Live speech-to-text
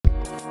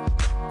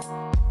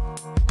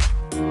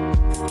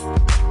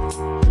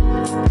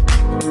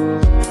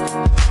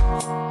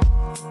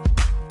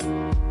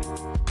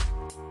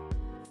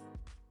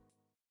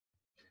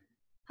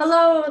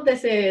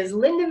this is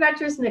Linda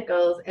Vetras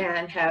Nichols,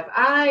 and have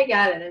I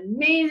got an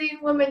amazing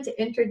woman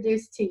to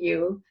introduce to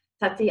you,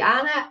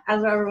 Tatiana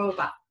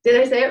Azarova.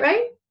 Did I say it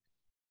right?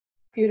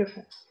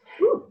 Beautiful.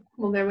 Ooh,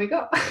 well, there we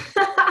go.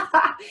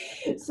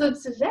 So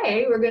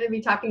today we're going to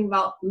be talking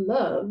about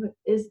love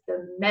is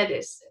the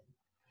medicine.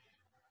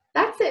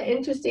 That's an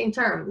interesting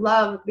term,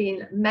 love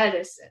being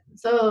medicine.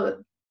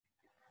 So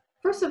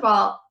first of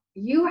all,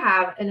 you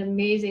have an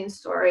amazing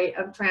story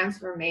of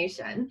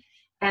transformation,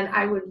 and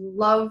I would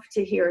love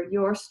to hear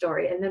your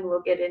story, and then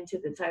we'll get into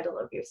the title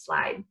of your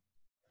slide.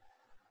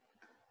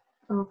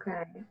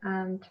 Okay,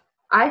 and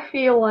I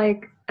feel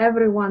like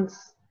everyone's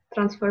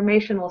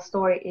transformational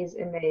story is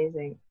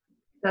amazing.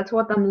 That's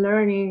what I'm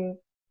learning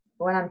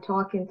when I'm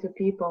talking to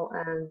people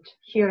and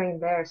hearing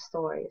their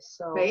stories.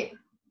 So Right?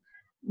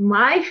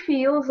 my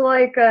feels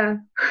like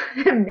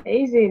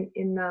amazing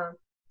in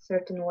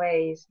certain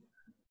ways.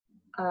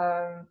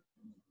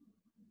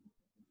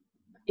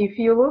 If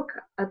you look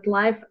at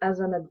life as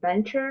an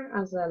adventure,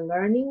 as a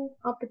learning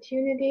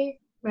opportunity,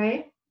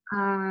 Right?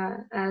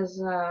 as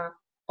a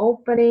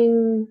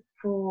opening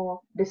for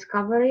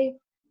discovery,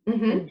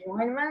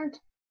 enjoyment.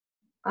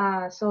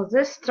 So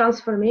this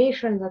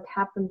transformation that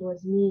happened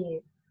with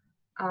me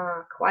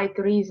quite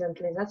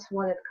recently, that's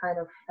what it kind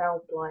of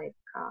felt like.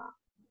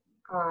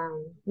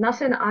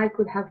 Nothing I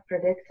could have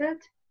predicted,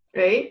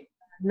 Right?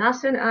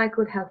 nothing I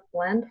could have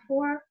planned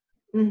for.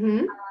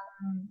 Mm-hmm.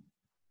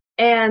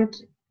 And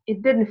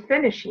it didn't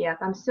finish yet.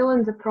 I'm still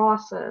in the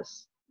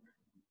process.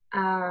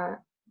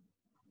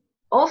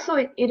 Also,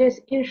 it is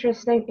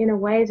interesting in a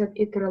way that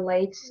it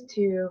relates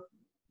to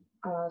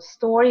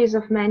stories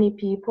of many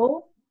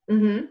people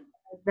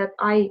that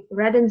I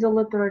read in the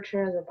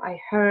literature, that I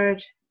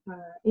heard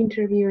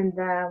interviewing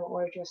them,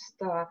 or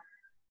just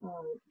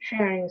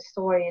sharing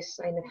stories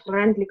in a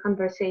friendly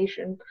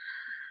conversation.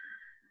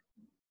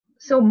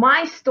 So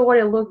my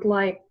story looked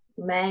like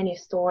many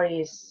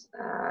stories.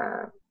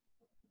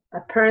 A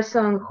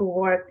person who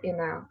worked in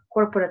a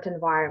corporate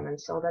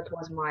environment, so that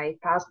was my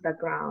past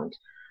background,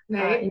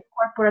 in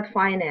corporate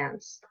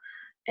finance.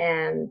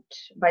 And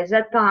by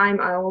that time,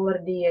 I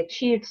already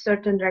achieved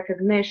certain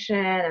recognition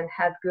and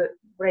had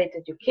great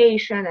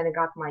education, and I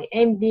got my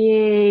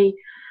MBA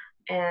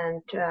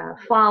and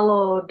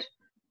followed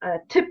a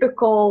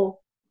typical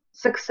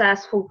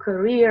successful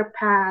career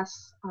path,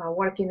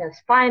 working as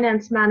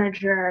finance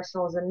manager.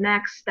 So the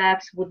next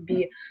steps would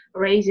be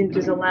raising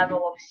to the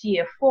level of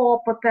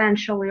CFO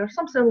potentially, or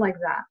something like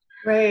that.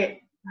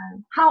 Right.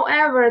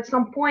 However, at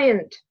some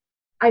point,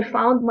 I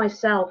found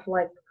myself,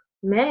 like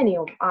many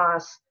of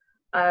us,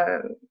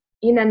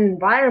 in an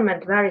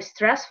environment very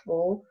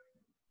stressful,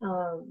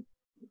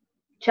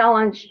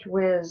 challenged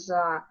with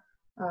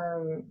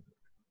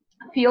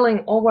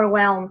feeling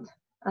overwhelmed,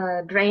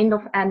 drained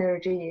of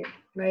energy,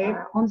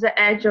 on the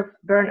edge of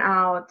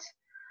burnout,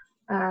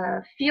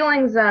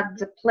 feeling that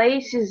the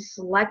place is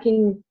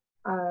lacking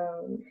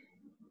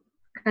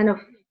kind of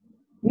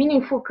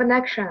meaningful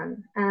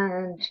connection,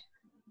 and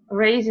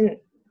raising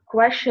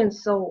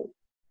questions. So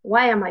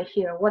why am I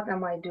here? What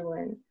am I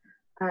doing?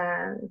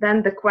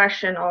 Then the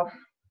question of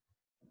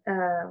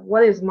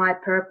what is my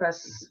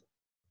purpose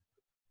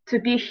to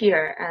be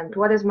here, and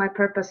what is my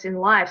purpose in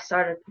life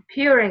started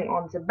appearing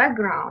on the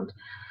background.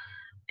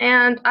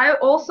 And I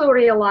also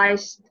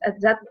realized at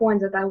that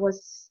point that I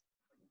was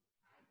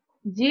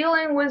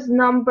dealing with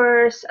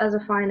numbers as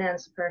a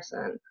finance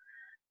person.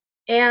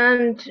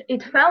 And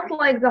it felt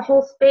like the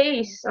whole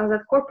space,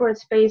 that corporate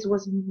space,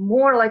 was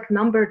more like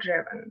number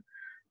driven,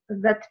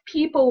 that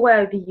people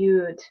were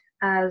viewed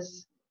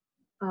as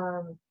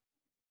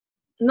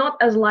not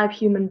as live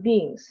human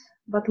beings,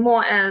 but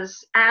more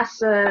as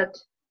asset,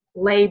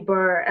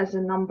 labor, as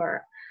a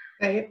number.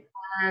 Right.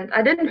 And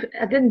I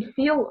didn't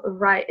feel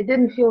right. It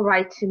didn't feel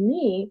right to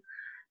me.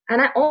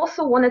 And I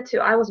also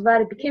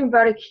became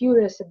very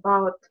curious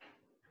about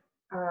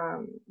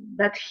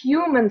that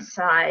human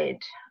side,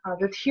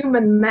 that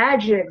human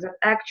magic that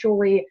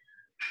actually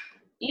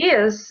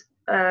is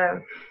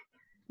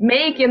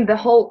making the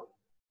whole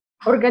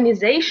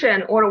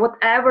organization, or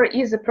whatever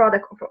is a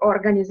product of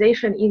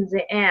organization in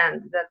the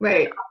end, that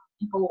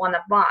people want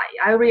to buy.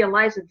 I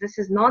realized that this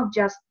is not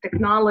just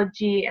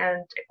technology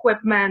and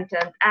equipment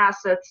and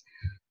assets.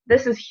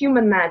 This is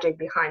human magic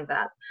behind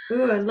that.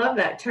 Ooh, I love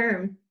that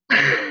term.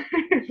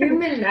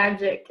 Human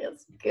magic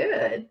is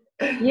good.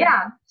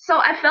 Yeah, so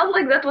I felt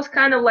like that was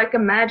kind of like a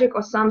magic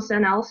or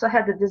something. I also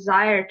had the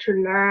desire to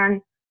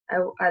learn.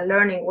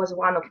 Learning was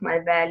one of my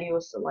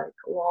values, like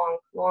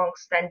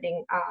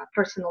long-standing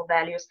personal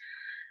values.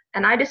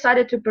 And I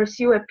decided to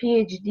pursue a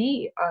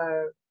PhD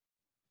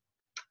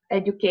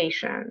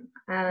education.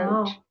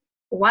 And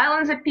while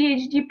in the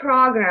PhD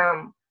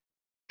program,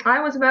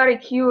 I was very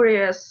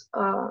curious,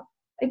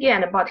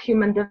 again, about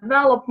human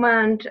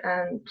development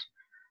and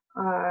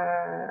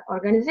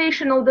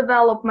organizational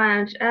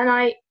development, and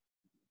I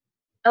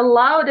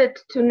allowed it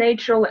to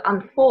naturally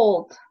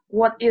unfold.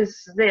 What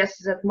is this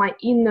that my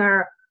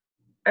inner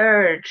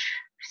urge,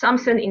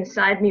 something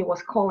inside me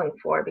was calling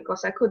for,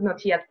 because I could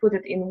not yet put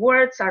it in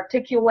words,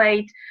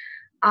 articulate,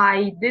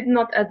 I did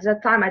not, at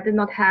that time, I did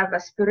not have a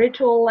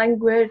spiritual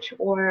language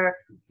or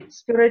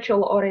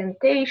spiritual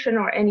orientation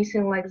or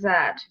anything like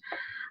that.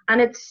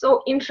 And it's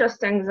so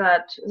interesting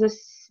that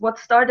this, what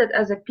started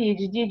as a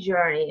PhD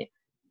journey,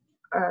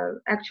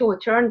 actually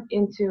turned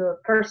into a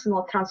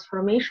personal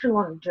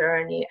transformational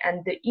journey,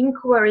 and the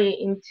inquiry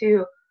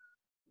into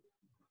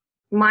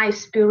my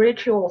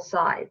spiritual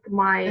side,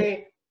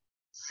 my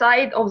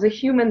side of the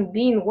human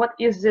being. What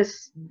is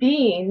this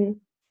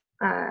being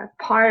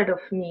part of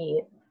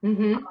me?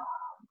 Mm-hmm.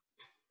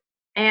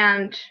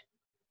 And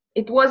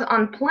it was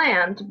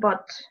unplanned,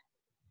 but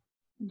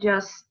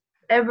just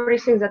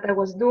everything that I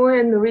was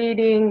doing,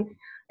 reading,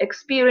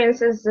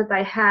 experiences that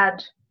I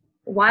had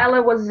while I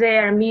was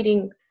there,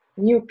 meeting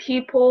new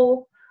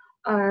people,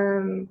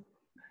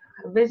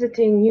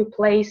 visiting new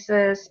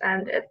places,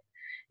 and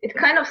it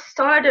kind of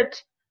started,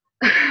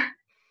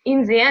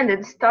 in the end,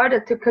 it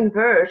started to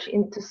converge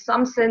into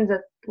something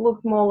that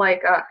looked more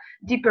like a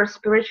deeper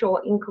spiritual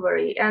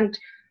inquiry. And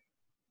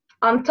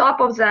on top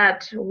of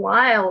that,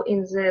 while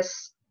in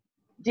this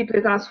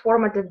deeply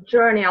transformative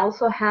journey, I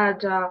also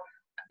had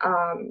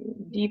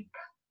deep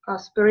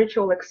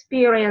spiritual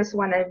experience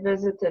when I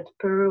visited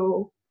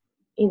Peru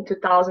in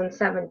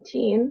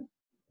 2017,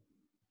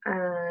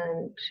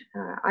 and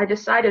I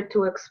decided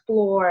to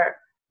explore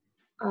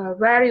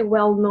very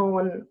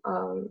well-known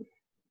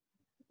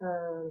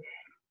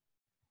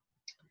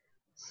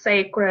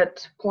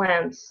sacred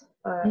plants,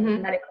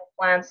 medical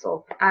plants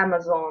of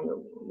Amazon,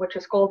 which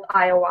is called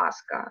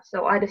ayahuasca.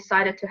 So I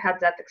decided to have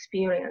that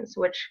experience,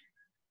 which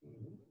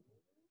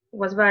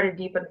was very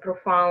deep and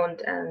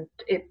profound, and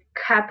it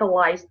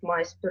catalyzed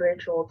my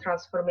spiritual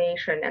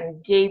transformation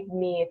and gave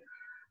me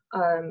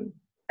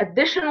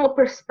additional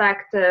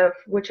perspective,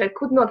 which I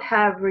could not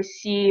have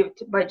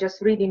received by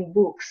just reading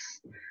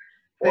books.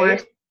 Or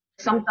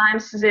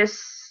sometimes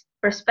this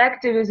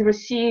perspective is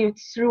received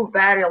through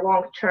very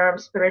long-term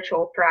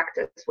spiritual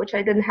practice, which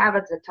I didn't have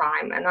at the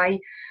time, and I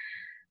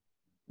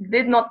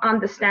did not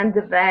understand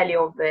the value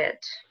of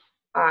it.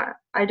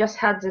 I just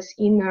had this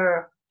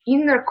inner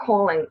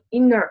calling,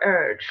 inner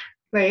urge.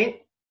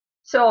 Right.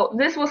 So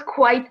this was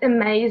quite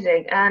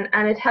amazing, and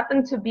it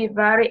happened to be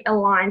very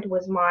aligned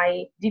with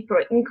my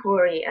deeper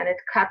inquiry, and it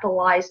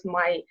catalyzed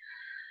my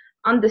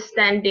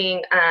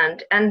understanding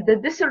and the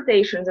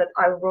dissertation that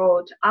I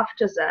wrote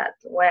after that,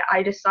 where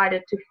I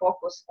decided to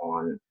focus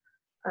on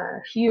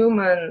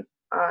human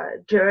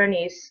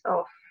journeys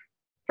of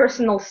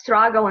personal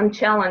struggle and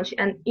challenge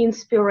and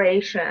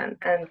inspiration,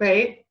 and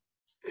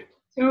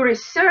to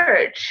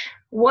research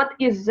what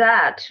is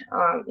that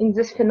in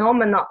this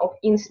phenomenon of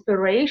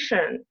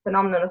inspiration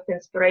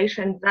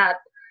that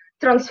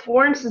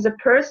transforms the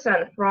person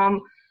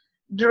from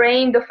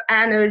drained of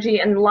energy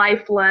and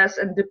lifeless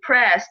and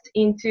depressed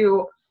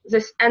into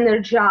this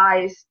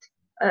energized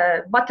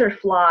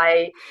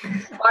butterfly,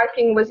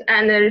 sparking with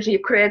energy,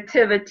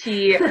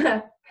 creativity,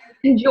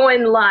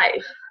 enjoying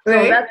life.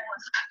 So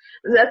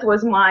that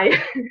was my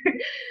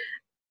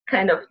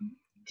kind of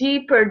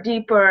deeper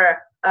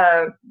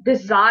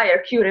desire,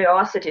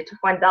 curiosity to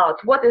find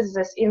out what is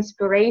this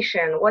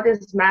inspiration, what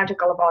is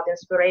magical about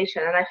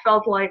inspiration. And I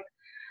felt like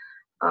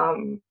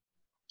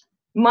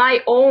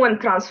my own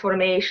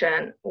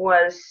transformation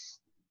was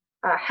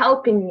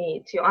helping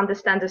me to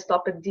understand this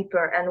topic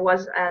deeper, and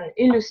was an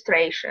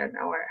illustration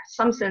or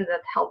something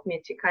that helped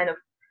me to kind of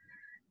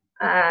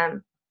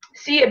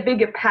see a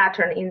bigger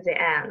pattern in the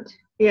end.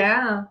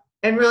 Yeah,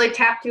 and really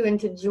tapped you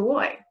into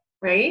joy,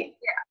 right?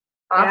 Yeah,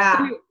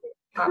 absolutely.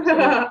 Yeah.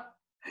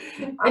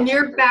 Absolutely. And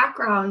your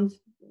background,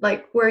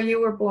 like where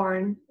you were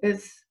born,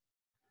 is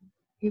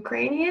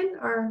Ukrainian,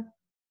 or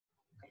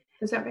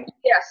is that right?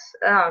 Yes.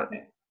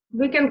 Okay.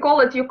 We can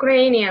call it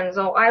Ukrainian.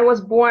 So I was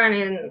born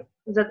in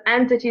that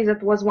entity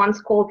that was once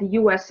called the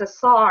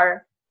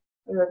USSR,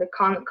 the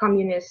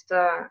communist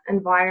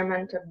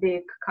environment, a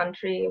big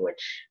country,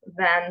 which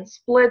then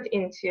split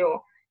into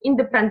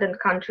independent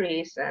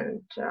countries. And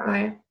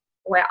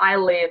where I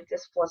lived,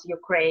 this was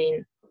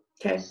Ukraine.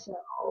 Okay.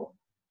 So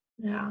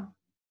yeah,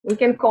 we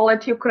can call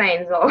it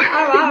Ukraine, though.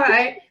 Oh, all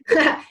right.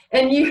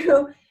 and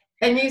you,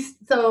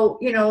 so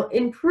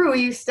in Peru,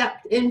 you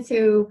stepped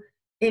into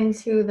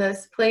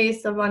this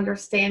place of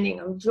understanding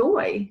of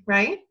joy,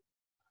 right?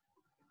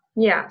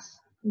 Yes.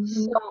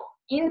 Mm-hmm. So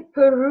in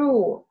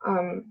Peru,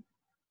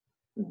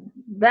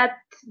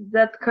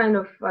 that kind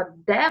of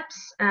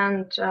depth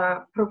and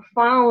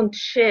profound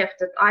shift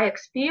that I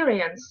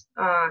experienced,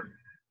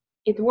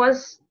 it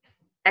was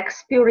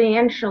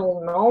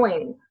experiential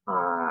knowing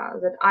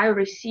that I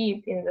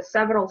received in the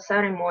several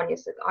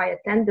ceremonies that I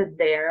attended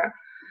there.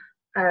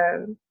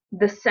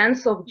 The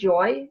sense of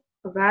joy,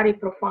 a very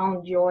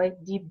profound joy,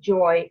 deep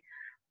joy,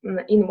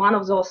 in one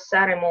of those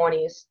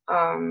ceremonies,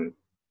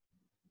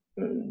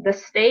 the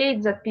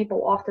state that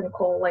people often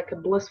call like a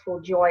blissful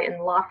joy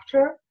and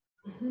laughter,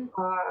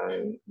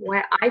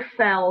 where I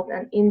felt,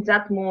 and in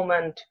that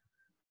moment,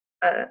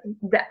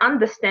 the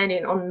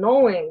understanding or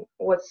knowing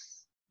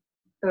was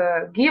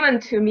given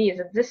to me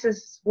that this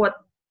is what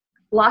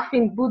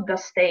laughing Buddha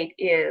state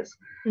is.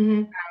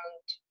 And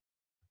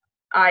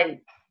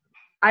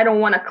I don't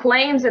want to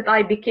claim that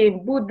I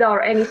became Buddha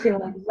or anything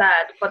like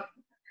that, but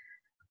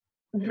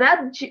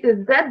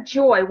that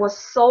joy was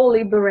so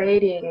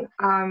liberating,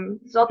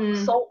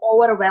 so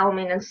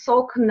overwhelming, and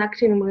so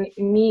connecting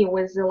me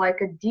with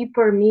like a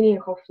deeper meaning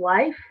of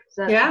life.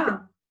 That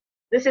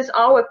this is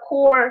our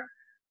core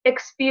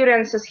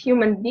experience as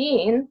human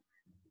being,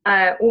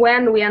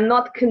 when we are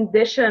not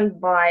conditioned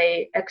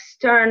by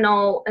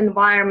external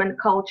environment,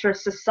 culture,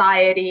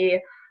 society,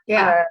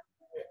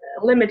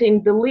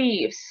 limiting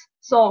beliefs.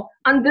 So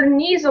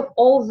underneath of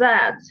all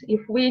that,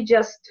 if we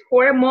just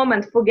for a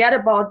moment forget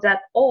about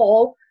that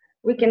all,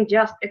 we can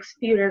just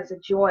experience the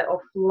joy of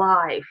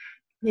life,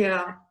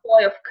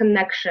 joy of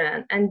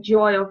connection, and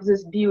joy of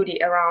this beauty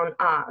around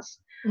us.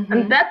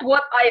 And that's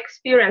what I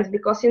experienced,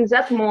 because in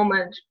that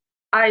moment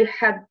I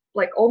had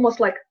like almost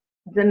like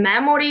the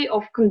memory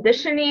of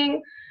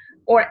conditioning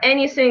or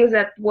anything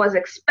that was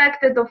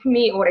expected of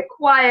me or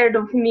required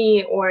of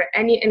me or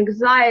any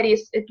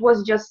anxieties. It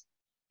was just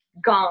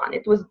gone.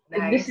 It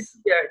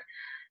disappeared.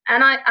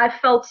 And I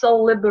felt so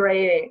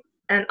liberating,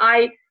 and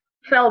I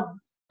felt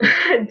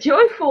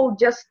joyful,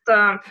 just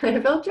I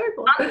felt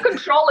joyful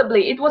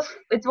uncontrollably. It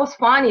was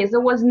funny.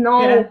 There was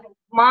no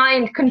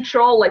mind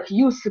control, like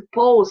you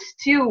supposed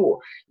to,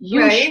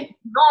 you should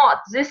not,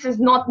 this is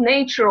not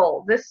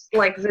natural, this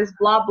like this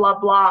blah blah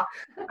blah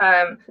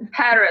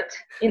parrot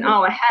in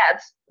our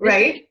heads,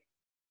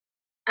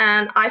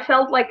 and I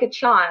felt like a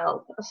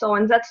child. So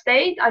in that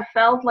state I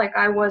felt like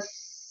I was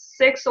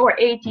 6 or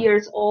 8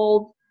 years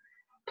old,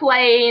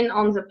 playing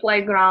on the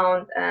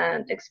playground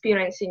and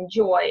experiencing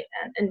joy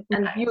and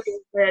beauty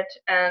of it,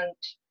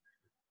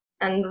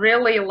 and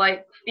really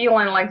like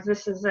feeling like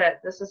this is it,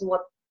 this is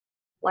what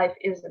life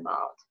is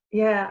about.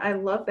 Yeah, I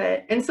love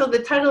it. And so the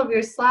title of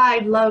your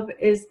slide, Love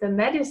is the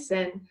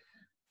Medicine,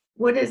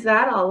 what is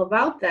that all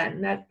about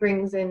then? That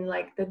brings in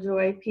like the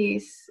joy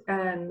piece,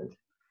 and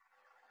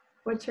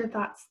what's your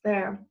thoughts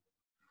there?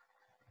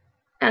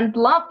 And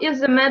love is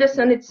the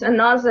medicine. It's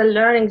another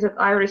learning that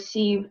I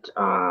received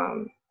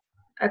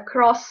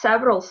across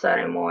several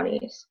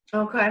ceremonies.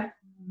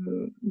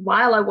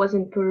 While I was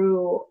in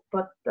Peru,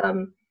 but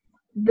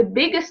the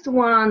biggest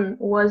one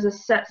was a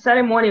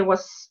ceremony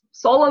was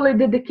solely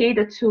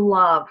dedicated to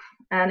love,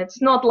 and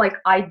it's not like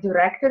I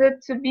directed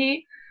it to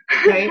be.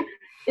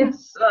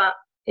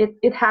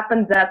 It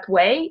happened that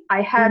way.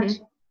 I had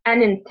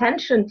an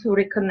intention to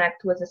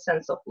reconnect with a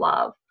sense of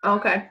love.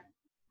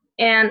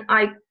 And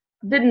I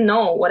didn't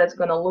know what it's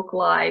going to look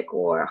like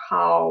or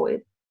how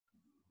it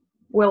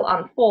will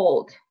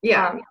unfold.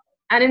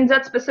 And in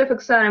that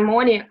specific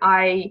ceremony,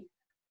 I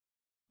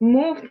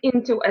moved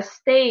into a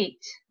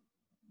state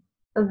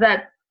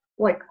that,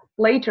 like,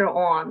 later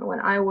on, when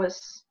I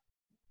was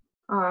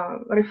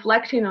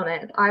reflecting on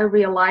it, I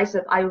realized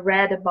that I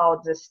read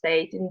about this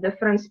state in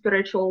different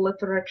spiritual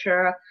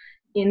literature,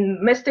 in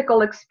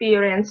mystical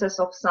experiences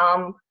of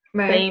some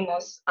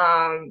famous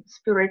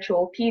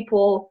spiritual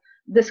people,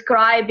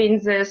 describing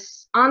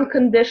this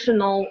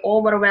unconditional,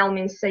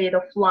 overwhelming state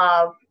of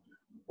love,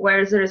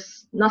 where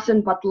there's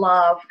nothing but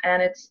love,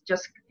 and it's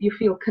just, you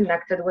feel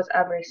connected with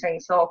everything.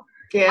 So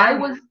I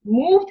was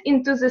moved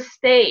into the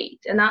state,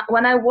 and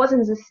when I was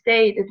in the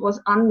state, it was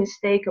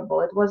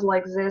unmistakable. It was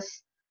like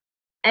this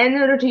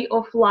energy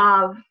of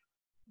love,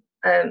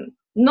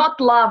 not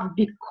love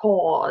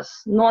because,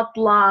 not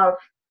love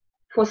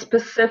for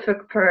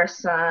specific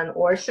person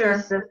or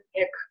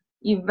specific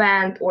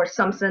event or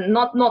something.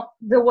 Not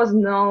there was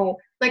no,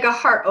 like a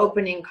heart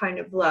opening kind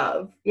of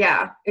love.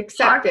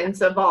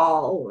 Acceptance of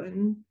all.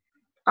 And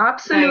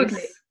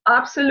absolutely.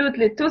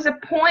 Absolutely, to the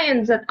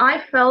point that I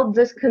felt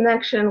this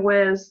connection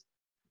with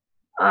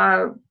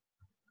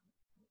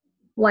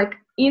like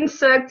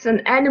insects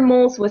and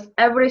animals, with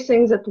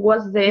everything that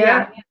was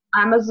there,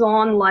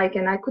 Amazon, like,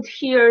 and I could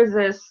hear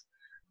this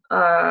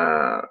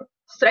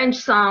strange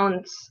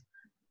sounds,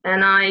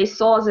 and I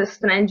saw the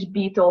strange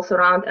beetles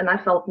around, and I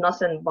felt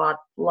nothing but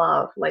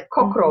love, like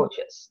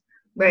cockroaches.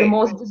 The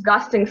most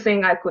disgusting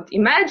thing I could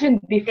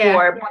imagine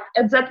before,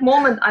 but at that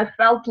moment I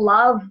felt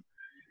love.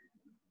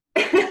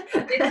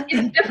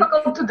 It's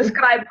difficult to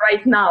describe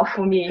right now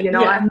for me, you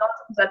know. I'm not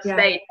in that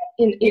state.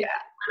 When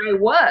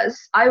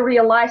I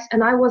realized,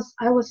 and I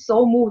was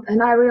so moved,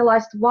 and I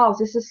realized, wow,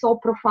 this is so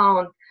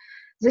profound,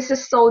 this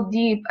is so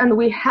deep, and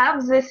we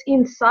have this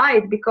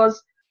inside,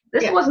 because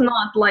this was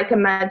not like a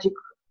magic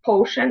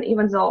potion,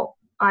 even though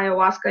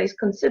ayahuasca is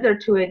considered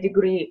to a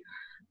degree,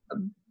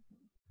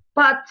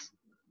 but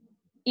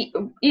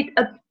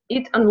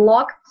it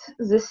unlocked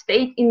the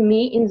state in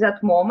me in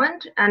that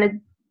moment,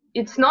 and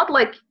it's not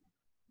like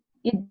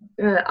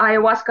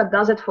ayahuasca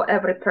does it for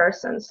every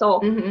person. So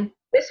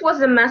this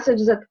was a message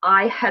that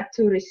I had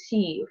to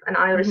receive, and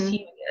I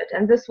received it,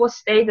 and this was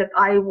state that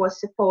I was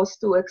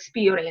supposed to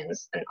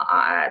experience and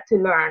to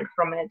learn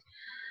from it,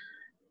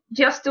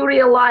 just to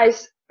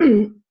realize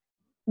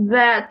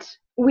that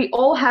we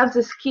all have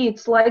this key.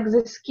 It's like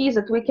this key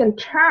that we can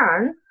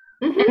turn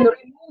and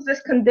remove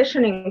this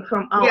conditioning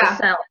from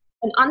ourselves.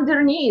 And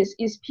underneath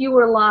is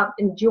pure love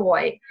and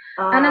joy.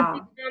 And it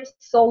becomes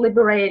so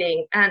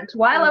liberating. And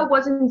while I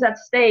was in that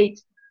state,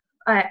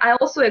 I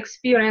also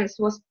experienced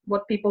was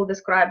what people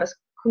describe as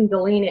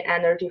Kundalini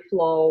energy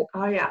flow,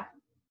 Oh yeah.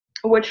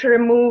 which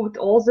removed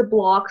all the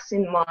blocks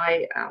in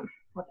my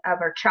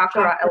whatever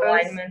chakra Chakras.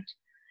 alignment.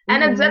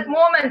 And at that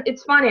moment,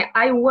 it's funny,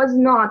 I was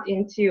not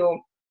into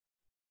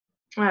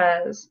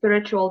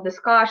spiritual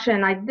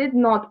discussion. I did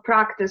not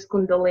practice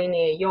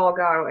Kundalini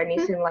yoga or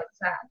anything like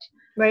that.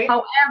 Right.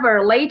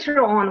 However,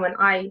 later on, when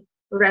I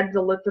read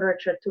the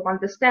literature to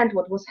understand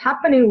what was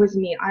happening with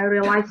me, I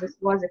realized this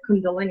was a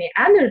Kundalini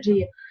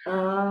energy.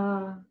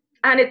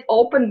 And it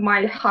opened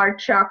my heart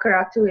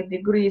chakra to a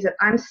degree that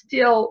I'm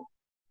still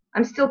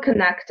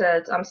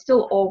connected. I'm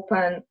still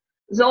open,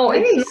 though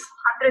nice. It's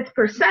not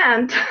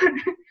 100%.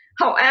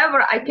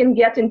 However, I can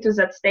get into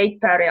that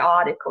state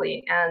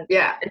periodically, and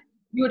yeah, it's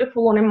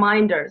beautiful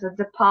reminder that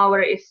the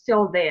power is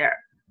still there.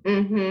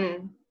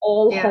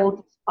 All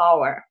holds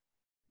power.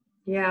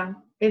 Yeah,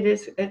 it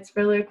is. It's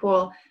really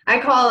cool. I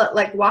call it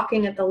like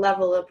walking at the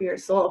level of your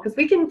soul, because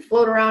we can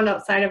float around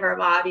outside of our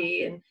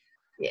body, and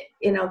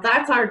you know,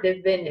 that's our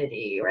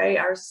divinity, right?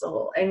 Our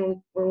soul.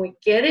 And when we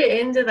get it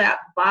into that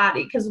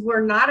body, because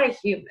we're not a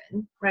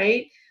human,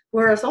 right?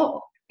 We're a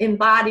soul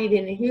embodied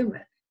in a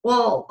human.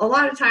 Well, a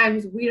lot of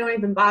times we don't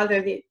even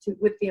bother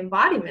with the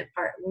embodiment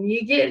part. When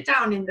you get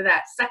down into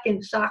that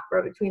second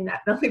chakra between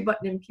that belly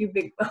button and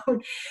pubic bone,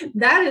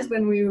 that is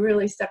when we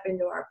really step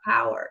into our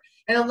power.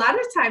 And a lot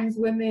of times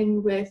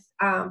women with,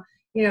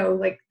 you know,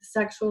 like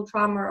sexual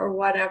trauma or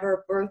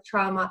whatever, birth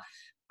trauma,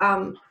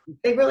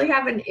 they really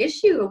have an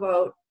issue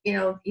about, you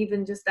know,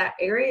 even just that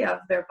area of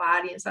their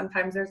body. And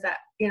sometimes there's that,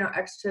 you know,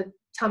 extra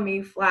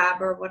tummy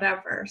flab or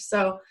whatever.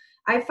 So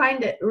I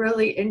find it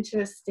really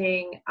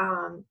interesting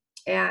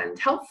and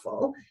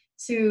helpful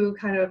to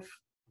kind of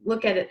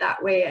look at it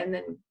that way, and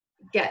then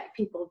get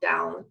people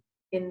down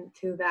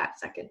into that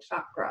second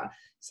chakra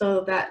so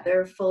that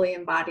they're fully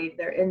embodied,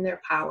 they're in their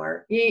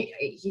power. You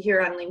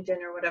hear on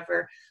LinkedIn or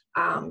whatever,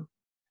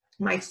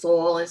 my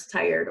soul is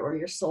tired, or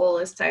your soul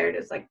is tired.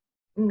 It's like,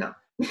 no.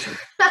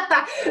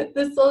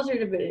 The soul's your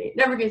divinity. It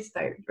never gets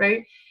tired,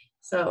 right?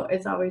 So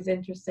it's always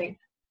interesting.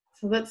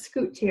 So let's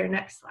scoot to your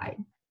next slide.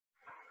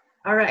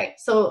 All right,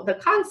 so the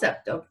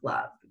concept of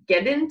love.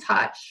 Get in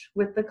touch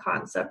with the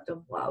concept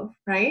of love,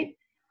 right?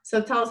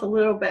 So tell us a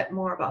little bit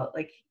more about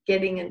like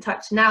getting in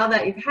touch now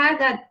that you've had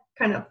that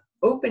kind of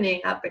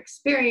opening up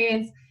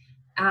experience.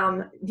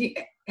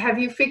 Have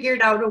you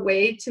figured out a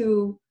way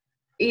to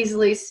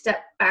easily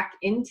step back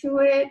into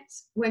it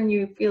when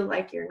you feel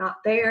like you're not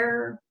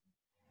there?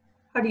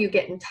 How do you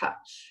get in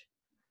touch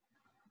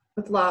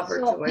with love or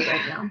joy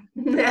right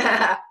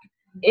now?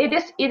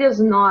 It is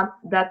not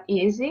that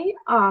easy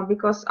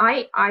because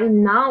I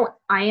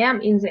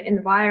am in the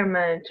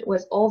environment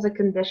with all the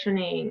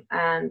conditioning,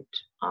 and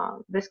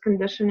this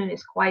conditioning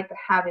is quite a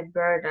heavy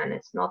burden.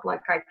 It's not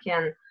like I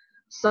can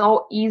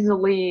so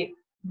easily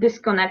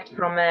disconnect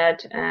from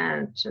it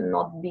and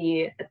not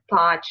be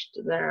attached.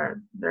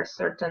 There are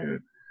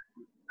certain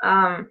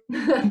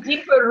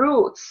deeper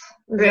roots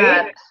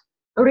that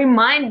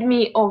remind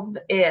me of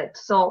it.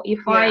 So if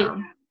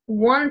I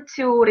want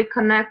to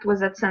reconnect with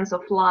that sense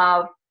of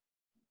love,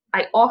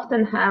 I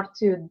often have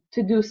to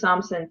do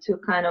something to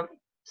kind of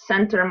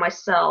center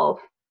myself,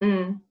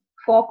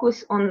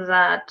 focus on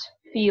that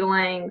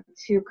feeling,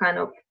 to kind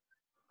of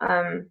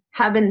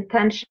have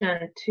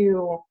intention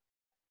to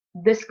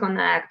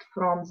disconnect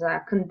from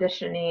the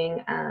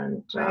conditioning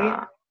and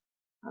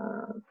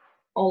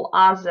all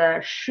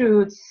other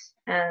shoots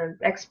and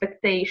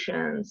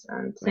expectations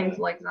and things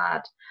like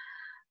that.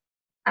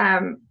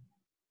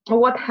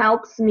 What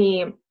helps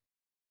me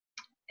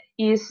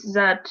is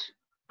that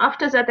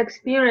after that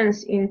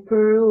experience in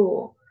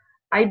Peru,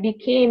 I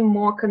became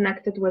more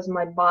connected with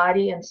my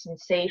body and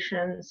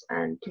sensations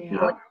and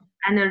feel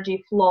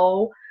energy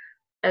flow.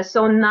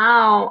 So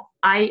now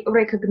I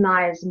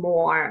recognize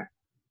more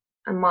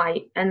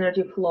my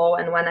energy flow,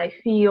 and when I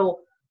feel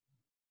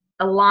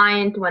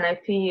aligned, when I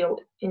feel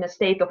in a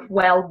state of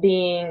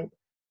well-being,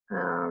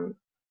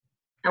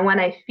 and when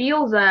I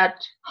feel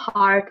that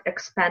heart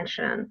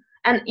expansion,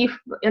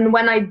 and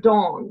when I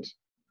don't.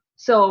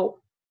 So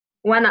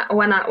when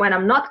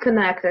I'm not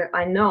connected,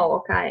 I know,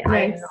 okay,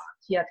 I'm not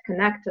yet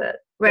connected.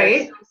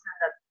 Right.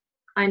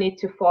 I need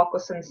to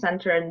focus and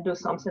center and do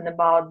something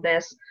about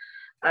this.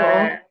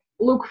 Cool.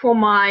 Look for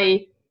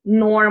my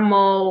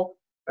normal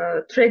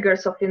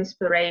triggers of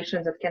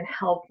inspiration that can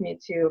help me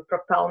to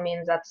propel me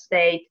in that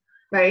state.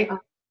 Right.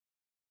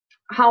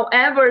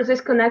 However,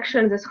 this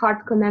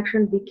heart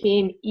connection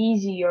became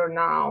easier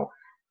now,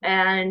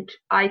 and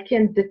I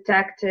can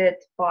detect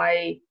it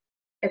by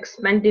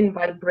expanding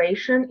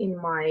vibration in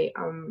my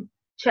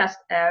chest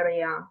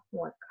area,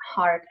 like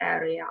heart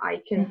area. I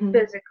can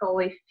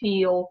physically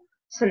feel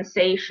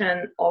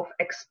sensation of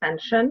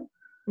expansion,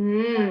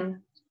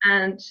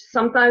 and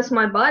sometimes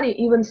my body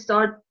even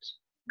start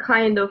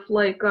kind of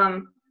like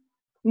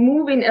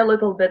moving a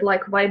little bit,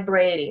 like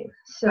vibrating.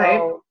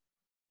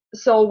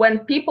 So when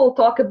people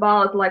talk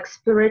about like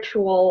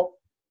spiritual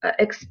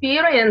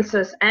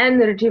experiences,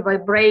 energy,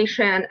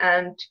 vibration,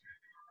 and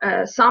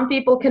Some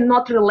people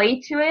cannot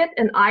relate to it,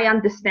 and I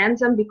understand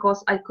them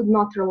because I could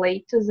not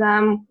relate to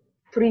them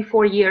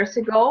 3-4 years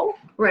ago.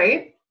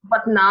 Right.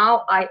 But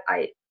now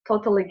I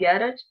totally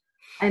get it.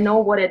 I know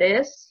what it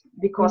is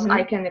because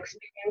I can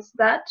experience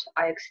that.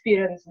 I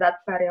experience that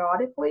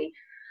periodically.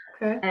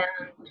 Okay.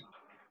 And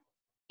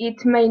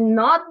it may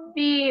not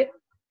be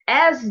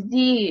as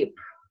deep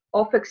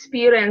of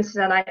experience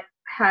that I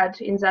had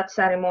in that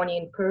ceremony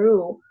in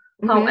Peru.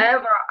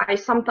 However, I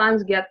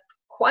sometimes get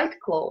quite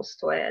close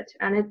to it.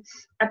 And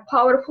it's a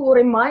powerful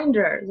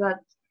reminder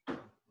that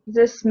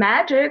this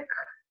magic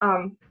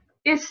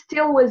is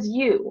still with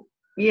you.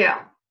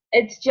 Yeah.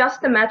 It's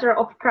just a matter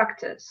of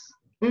practice.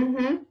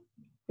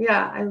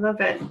 Yeah, I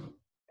love it.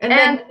 And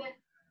then,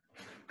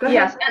 go ahead.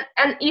 Yes,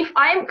 and if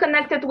I'm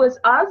connected with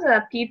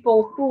other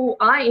people who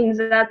are in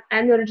that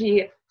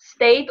energy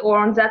state or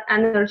on that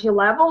energy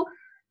level,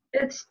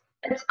 it's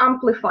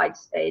amplified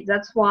state.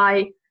 That's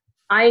why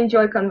I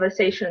enjoy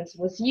conversations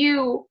with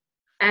you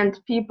and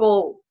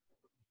people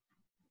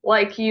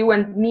like you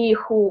and me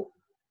who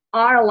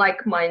are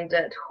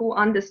like-minded, who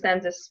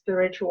understand the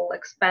spiritual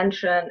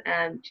expansion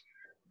and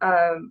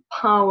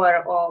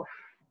power of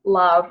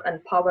love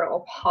and power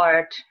of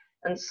heart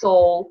and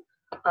soul,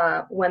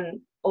 when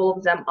all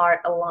of them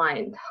are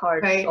aligned,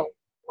 heart, soul,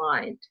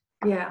 mind.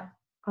 Yeah,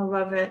 I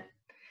love it.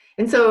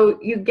 And so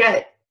you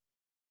get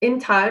in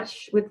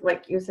touch with,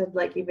 like you said,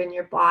 like even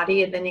your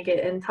body, and then you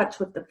get in touch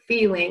with the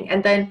feeling,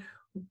 and then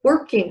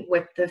working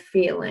with the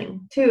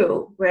feeling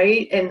too,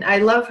 right? And I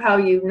love how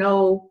you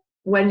know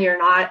when you're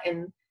not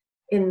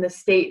in the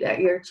state that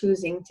you're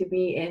choosing to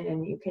be in,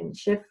 and you can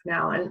shift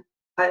now. And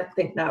I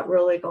think that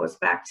really goes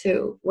back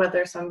to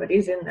whether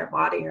somebody's in their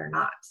body or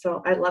not.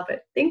 So I love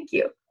it. Thank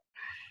you.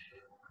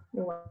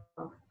 Wow.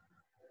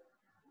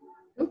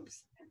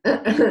 Oops.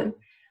 All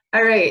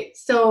right.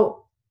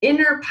 So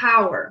inner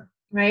power,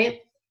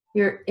 right?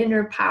 Your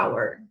inner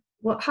power.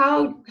 Well,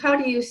 how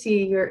do you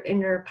see your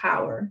inner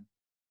power?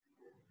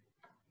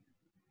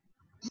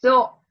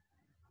 So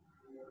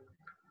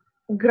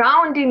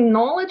grounding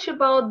knowledge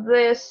about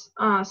this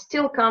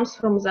still comes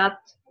from that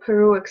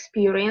Peru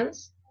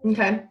experience.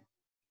 Okay.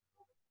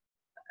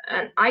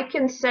 And I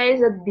can say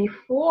that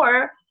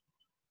before,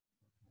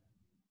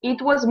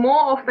 it was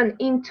more of an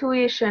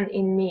intuition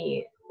in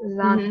me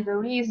that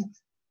there is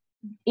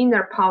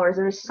inner power,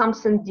 there is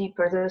something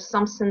deeper, there is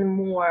something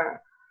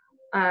more.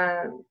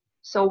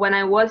 So when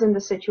I was in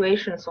the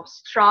situations of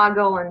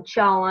struggle and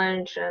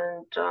challenge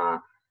and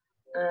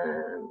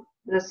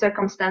the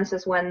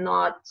circumstances were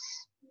not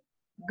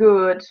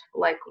good,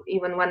 like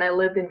even when I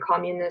lived in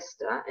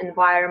communist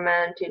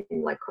environment,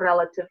 in like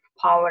relative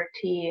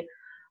poverty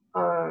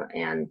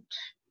and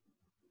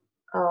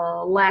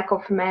lack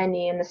of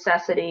many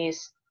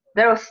necessities,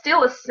 there was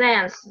still a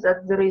sense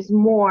that there is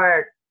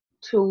more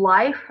to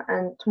life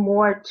and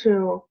more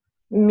to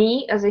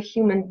me as a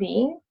human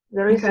being.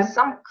 There is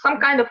some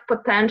kind of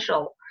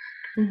potential.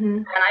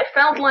 And I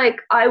felt like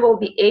I will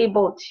be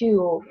able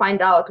to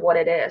find out what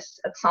it is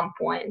at some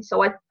point.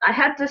 So I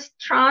had this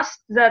trust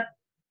that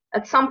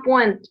at some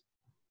point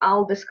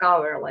I'll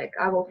discover, like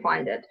I will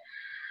find it.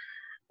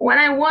 When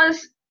I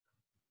was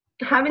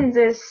having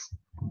the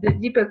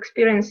deep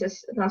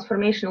experiences,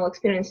 transformational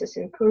experiences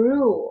in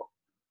Peru,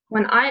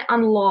 when I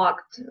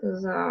unlocked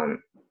the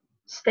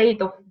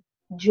state of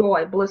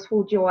joy,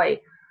 blissful joy,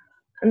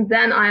 and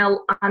then I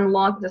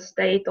unlocked the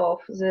state of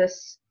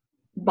this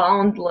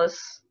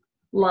boundless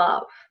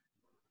love,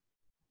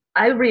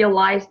 I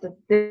realized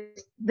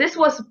that this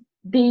was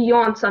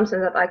beyond something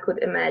that I could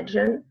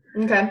imagine.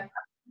 Okay.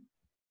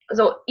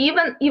 So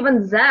even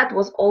that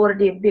was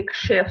already a big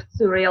shift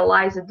to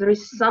realize that there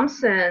is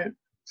something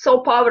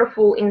so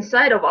powerful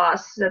inside of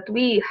us that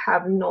we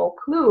have no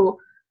clue.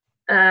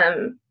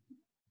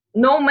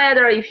 No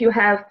matter if you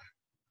have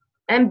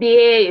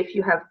MBA, if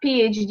you have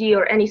PhD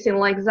or anything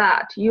like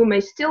that, you may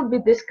still be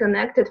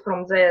disconnected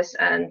from this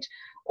and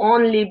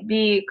only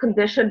be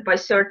conditioned by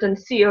certain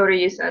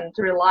theories and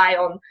rely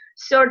on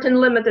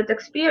certain limited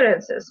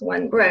experiences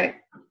when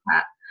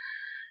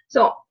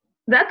so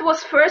that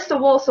was, first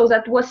of all, so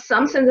that was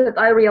something that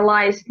I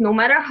realized no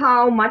matter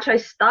how much I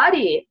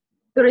study,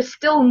 there is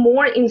still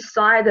more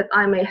inside that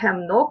I may have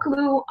no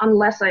clue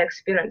unless I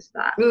experience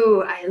that.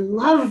 Ooh, I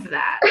love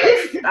that.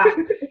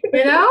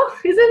 You know,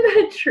 isn't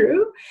that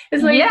true?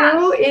 It's like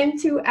go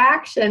into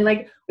action.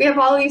 Like we have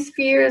all these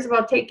fears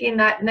about taking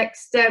that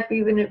next step,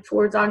 even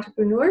towards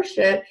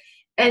entrepreneurship.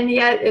 And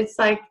yet it's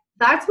like,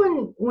 that's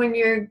when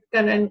you're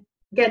going to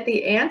get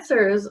the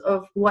answers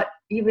of what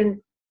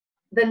even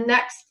the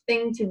next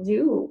thing to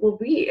do will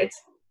be.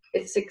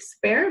 It's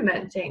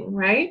experimenting,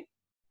 right?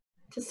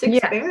 Just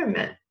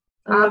experiment.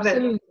 I love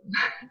it.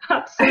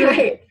 Absolutely.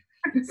 Right.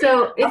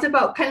 So it's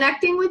about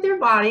connecting with your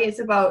body. It's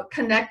about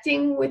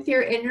connecting with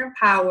your inner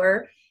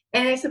power.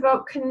 And it's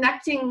about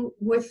connecting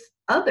with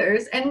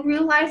others and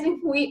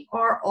realizing we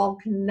are all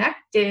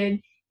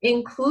connected,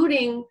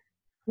 including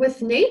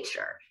with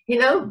nature, you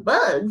know,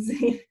 bugs,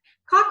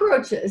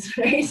 cockroaches,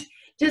 right?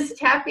 Just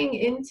tapping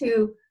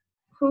into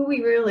who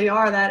we really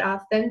are, that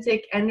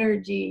authentic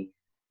energy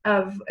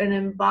of an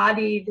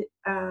embodied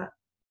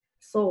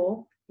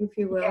soul, if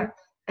you will, Yeah.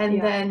 and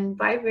Yeah. then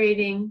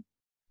vibrating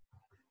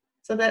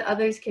so that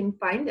others can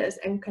find us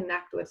and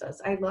connect with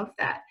us. I love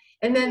that.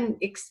 And then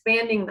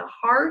expanding the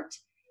heart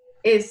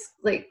is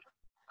like,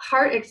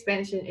 heart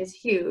expansion is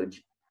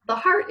huge. The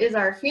heart is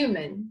our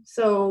human.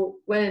 So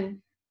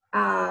when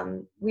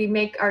we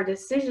make our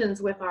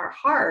decisions with our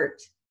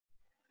heart,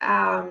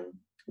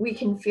 we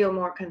can feel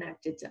more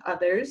connected to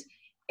others.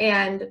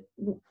 And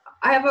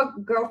I have a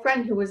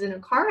girlfriend who was in a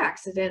car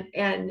accident,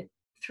 and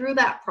through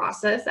that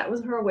process, that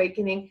was her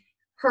awakening,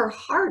 her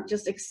heart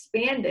just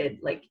expanded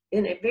like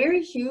in a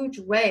very huge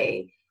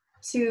way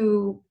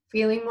to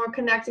feeling more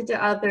connected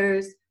to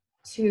others,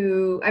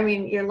 to, I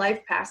mean, your life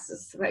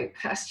passes right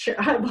past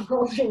your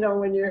eyeballs, you know,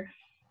 when you're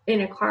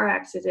in a car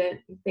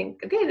accident, you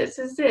think, okay, this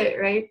is it,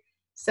 right?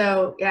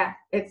 So yeah,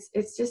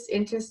 it's just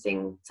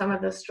interesting, some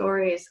of the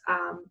stories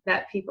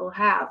that people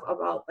have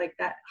about like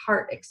that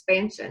heart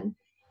expansion.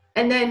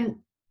 And then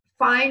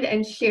find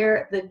and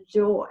share the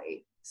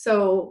joy.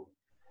 So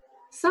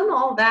sum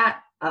all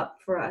that up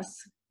for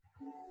us.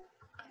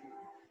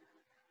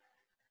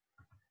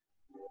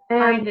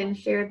 Find and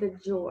share the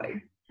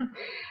joy.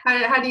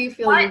 How do you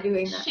feel you're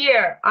doing that?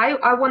 Share.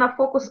 I want to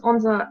focus on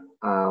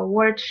the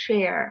word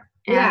share.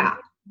 And Yeah.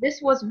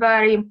 this was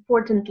very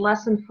important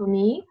lesson for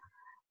me.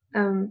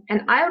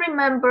 And I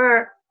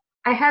remember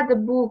I had a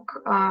book,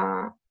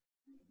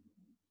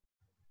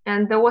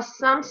 and there was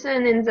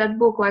something in that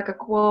book, like a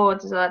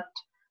quote that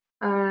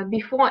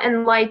before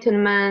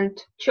enlightenment,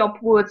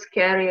 chopped woods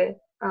carry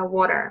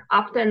water.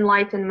 After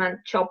enlightenment,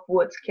 chopped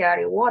woods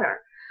carry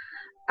water.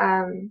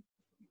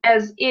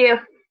 As if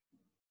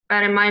a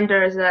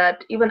reminder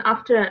that even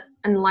after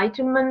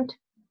enlightenment,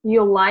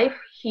 your life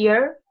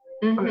here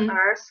on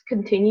Earth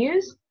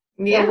continues.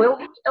 Yeah. There will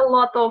be a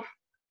lot of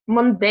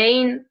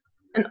mundane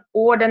and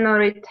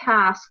ordinary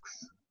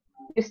tasks.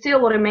 You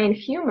still remain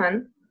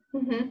human.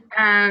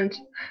 And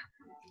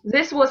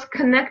this was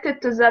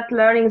connected to that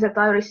learning that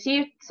I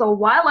received. So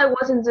while I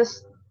was in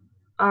this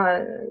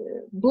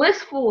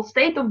blissful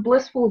state of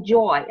blissful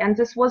joy, and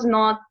this was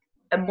not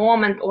a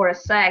moment or a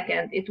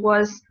second, it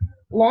was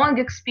long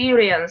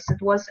experience,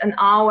 it was an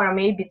hour,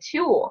 maybe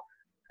two,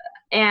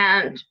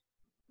 and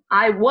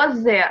I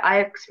was there, I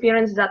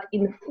experienced that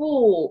in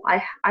full.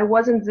 I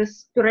was in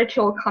this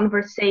spiritual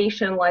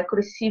conversation, like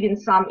receiving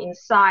some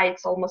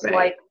insights, almost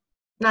like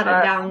not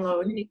a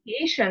download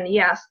communication.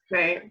 Yes,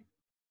 right.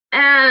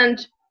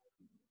 And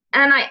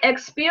I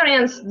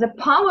experienced the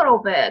power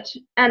of it,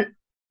 and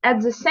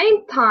at the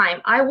same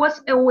time I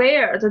was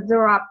aware that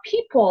there are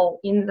people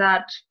in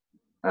that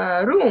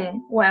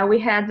room where we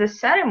had the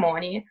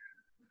ceremony,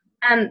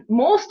 and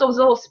most of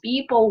those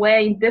people were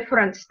in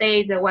different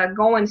states. They were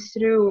going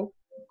through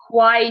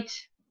quite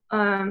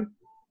not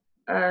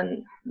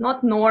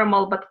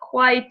normal but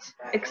quite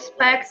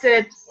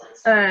expected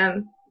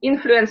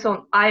influence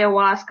on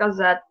ayahuasca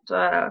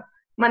that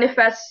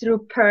manifests through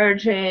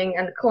purging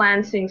and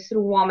cleansing,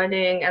 through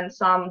vomiting and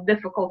some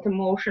difficult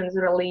emotions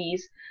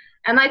release.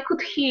 And I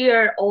could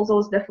hear all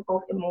those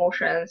difficult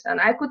emotions,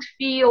 and I could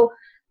feel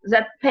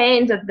that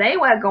pain that they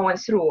were going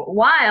through,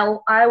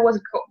 while I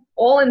was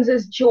all in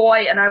this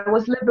joy, and I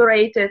was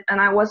liberated, and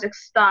I was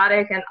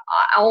ecstatic, and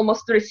I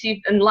almost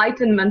received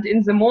enlightenment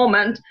in the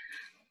moment.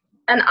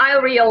 And I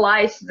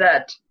realized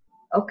that,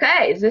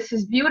 okay, this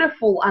is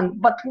beautiful,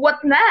 but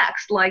what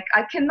next? Like,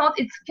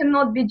 it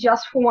cannot be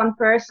just for one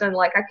person.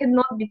 Like, I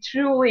cannot be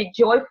truly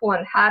joyful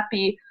and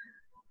happy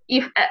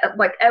if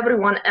like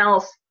everyone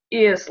else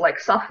is like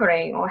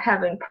suffering or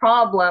having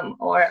problem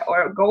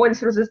or going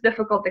through this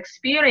difficult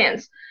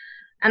experience.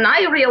 And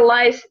I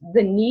realized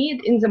the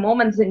need in the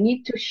moment, the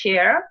need to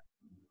share.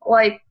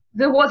 Like,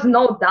 there was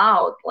no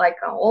doubt, like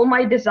all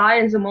my desire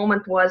in the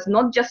moment was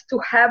not just to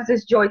have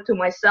this joy to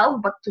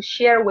myself, but to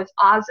share with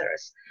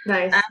others.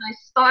 Nice. And I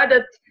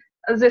started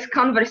this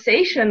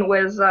conversation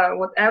with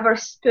whatever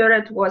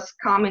spirit was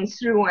coming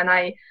through, and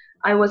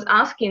I was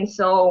asking,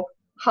 so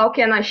how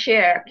can I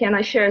share? Can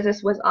I share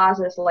this with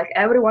others? Like,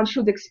 everyone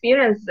should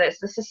experience this.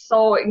 This is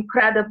so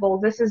incredible.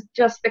 This is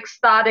just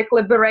ecstatic,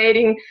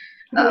 liberating.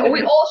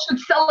 We all should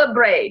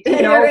celebrate,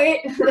 you know,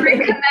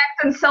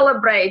 reconnect and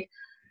celebrate.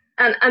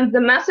 And the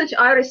message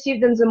I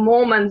received in the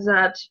moment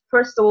that,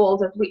 first of all,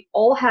 that we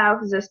all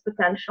have this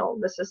potential.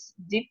 This is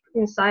deep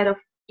inside of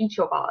each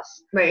of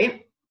us.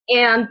 Right.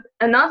 And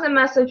another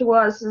message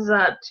was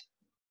that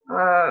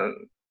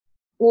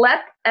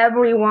let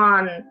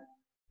everyone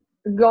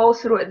go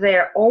through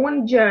their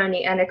own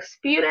journey and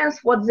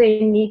experience what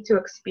they need to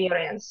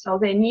experience. So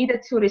they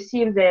needed to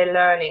receive their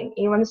learning,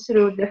 even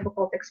through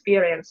difficult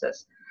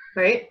experiences.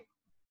 Right.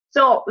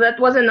 So that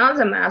was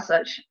another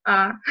message.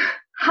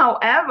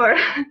 However,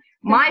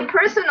 my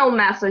personal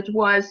message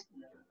was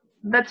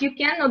that you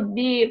cannot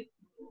be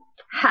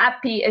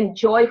happy and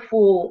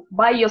joyful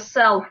by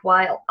yourself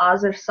while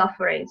others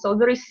suffering. So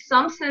there is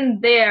something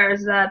there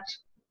that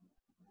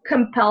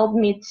compelled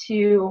me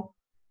to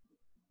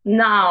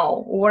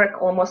now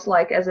work almost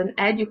like as an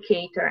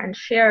educator and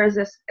share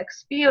this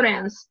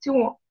experience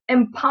to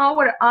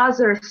empower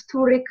others to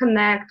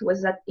reconnect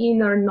with that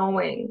inner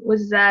knowing,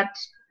 with that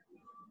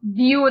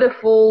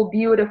beautiful,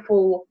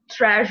 beautiful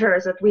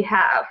treasures that we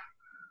have,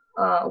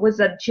 with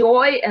that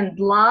joy and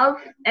love,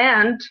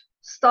 and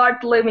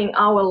start living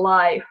our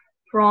life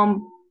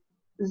from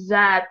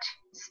that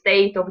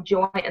state of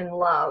joy and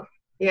love.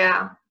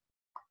 Yeah.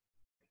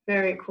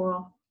 Very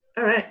cool.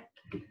 All right.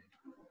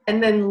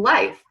 And then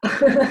life,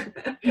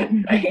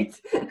 right?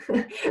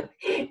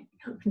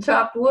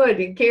 Chop wood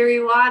and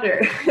carry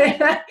water,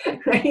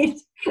 right?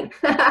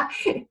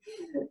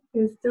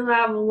 You still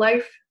have a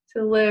life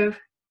to live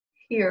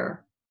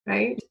here,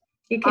 right?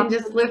 You can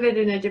just live it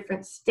in a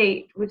different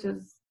state, which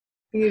is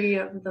the beauty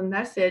of the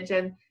message,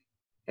 and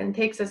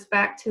takes us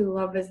back to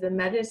love as the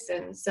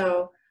medicine.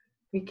 So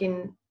we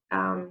can,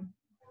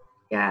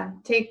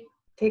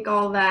 take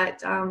all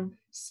that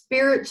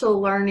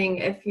spiritual learning,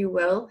 if you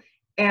will,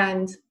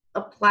 and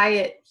apply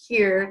it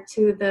here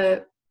to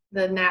the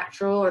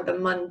natural or the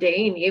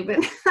mundane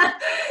even,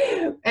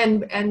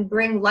 and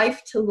bring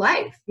life to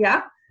life.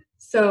 Yeah.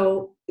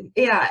 So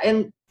yeah,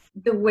 and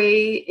the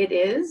way it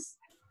is,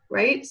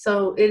 right?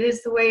 So it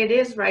is the way it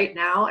is right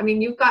now. I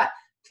mean, you've got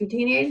 2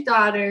 teenage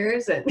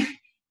daughters and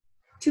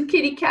 2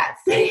 kitty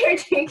cats that you're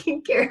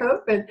taking care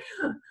of, and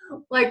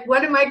like,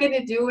 what am I going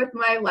to do with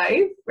my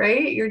life,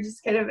 right? You're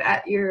just kind of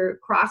at your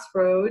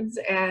crossroads.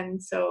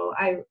 And so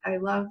I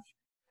love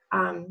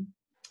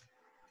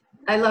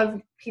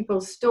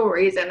people's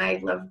stories, and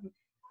I love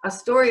a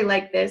story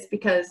like this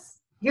because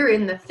you're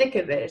in the thick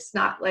of it. It's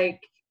not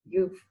like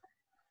you've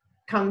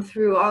come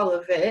through all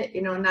of it,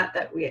 you know, not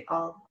that we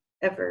all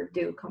ever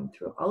do come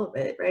through all of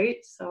it, right?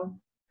 So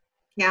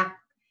yeah.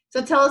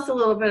 So tell us a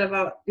little bit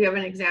about, do you have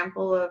an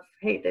example of,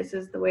 hey, this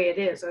is the way it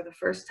is, or the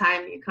first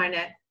time you kind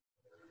of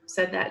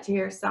said that to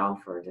yourself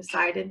or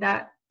decided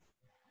that?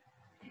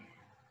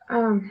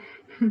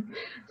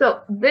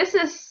 So this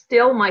is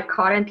still my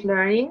current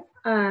learning.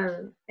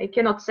 I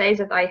cannot say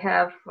that I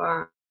have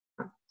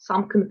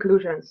some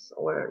conclusions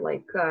or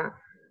like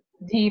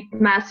deep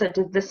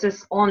messages. This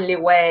is only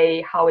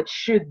way how it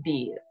should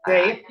be.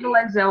 Right. I feel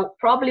like there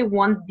probably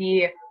won't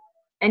be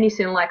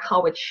anything like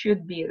how it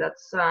should be.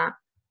 That's a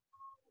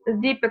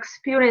deep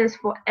experience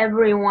for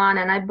everyone,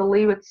 and I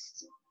believe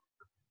it's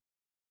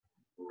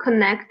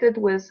connected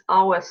with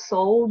our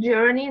soul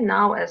journey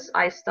now, as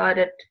I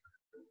started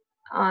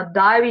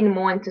diving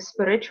more into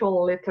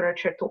spiritual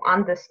literature to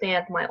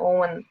understand my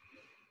own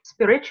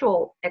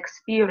spiritual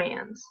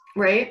experience.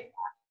 Right.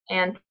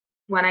 And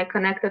when I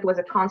connected with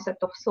the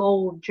concept of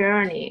soul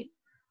journey,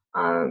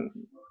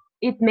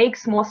 it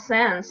makes more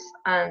sense.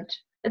 And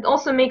it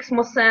also makes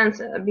more sense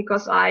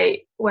because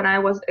when I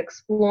was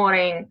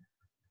exploring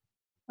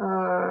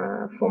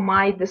for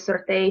my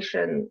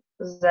dissertation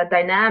the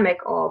dynamic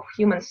of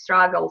human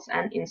struggles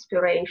and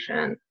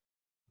inspiration,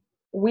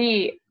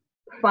 we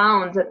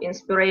found that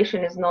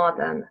inspiration is not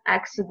an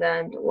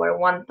accident or a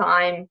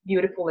one-time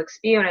beautiful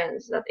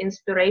experience, that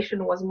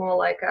inspiration was more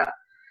like a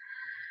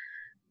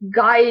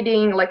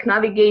guiding, like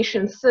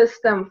navigation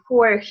system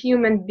for a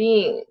human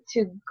being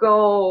to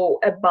go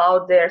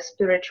about their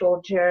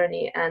spiritual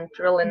journey and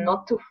really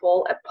not to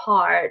fall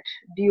apart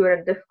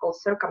during difficult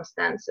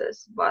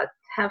circumstances, but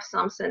have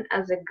something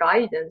as a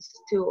guidance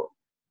to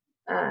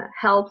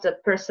help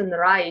that person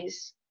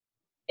rise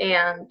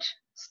and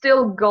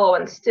still go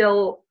and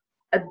still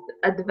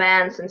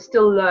advance and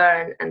still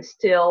learn and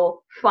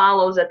still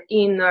follow that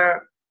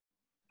inner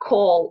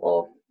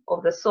call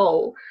of the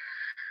soul.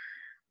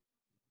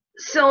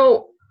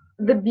 So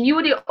the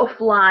beauty of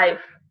life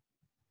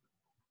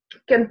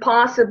can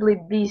possibly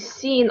be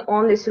seen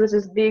only through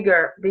this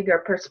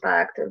bigger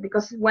perspective,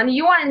 because when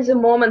you are in the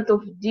moment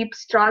of deep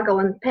struggle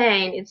and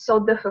pain, it's so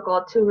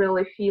difficult to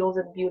really feel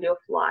the beauty of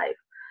life.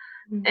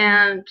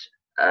 And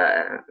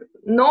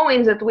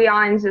knowing that we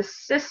are in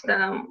this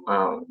system,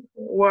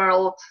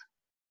 world,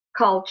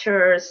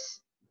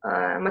 cultures,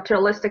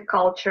 materialistic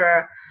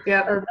culture,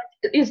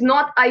 is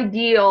not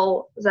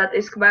ideal, that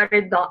is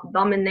very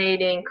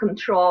dominating,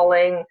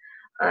 controlling,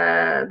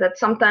 that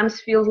sometimes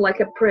feels like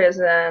a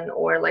prison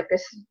or like a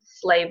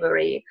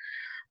slavery.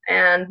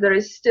 And there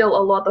is still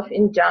a lot of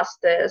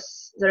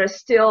injustice. There is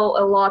still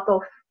a lot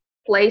of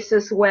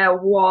places where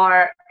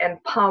war and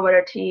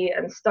poverty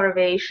and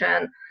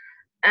starvation.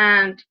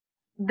 And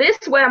this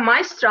were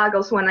my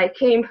struggles when I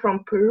came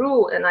from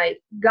Peru and I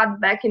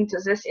got back into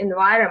this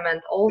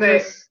environment, all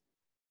these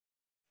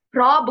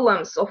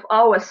problems of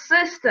our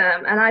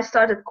system, and I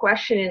started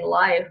questioning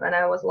life, and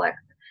I was like,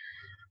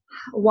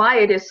 why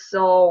it is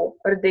so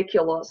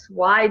ridiculous?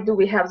 Why do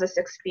we have this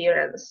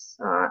experience?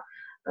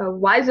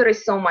 Why there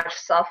is so much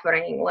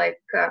suffering?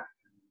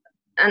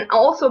 And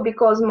also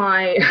because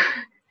my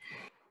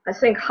I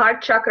think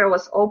heart chakra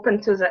was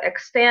open to the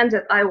extent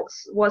that I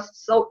was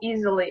so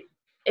easily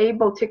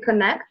able to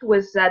connect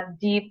with that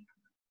deep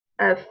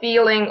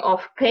feeling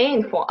of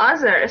pain for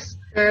others.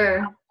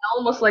 I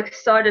almost like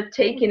started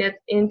taking it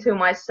into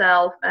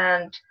myself,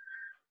 and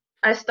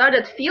I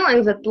started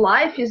feeling that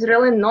life is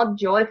really not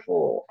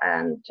joyful,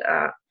 and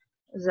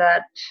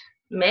that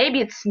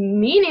maybe it's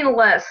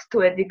meaningless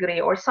to a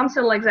degree or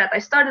something like that. I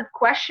started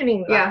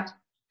questioning that. Yeah,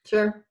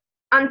 sure.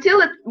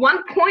 Until at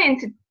one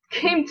point it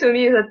came to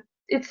me that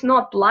it's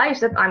not life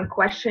that I'm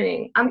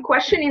questioning. I'm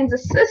questioning the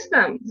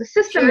system. The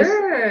system is,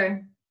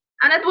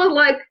 and it was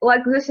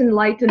like this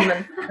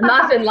enlightenment,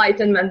 not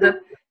enlightenment, that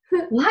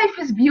life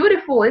is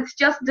beautiful. It's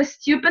just the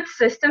stupid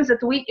systems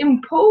that we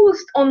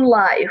imposed on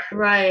life.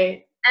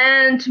 Right.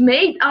 And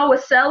made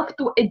ourselves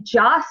to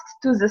adjust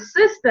to the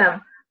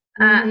system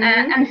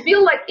and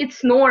feel like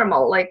it's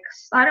normal. Like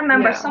I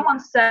remember someone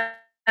said,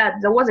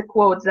 there was a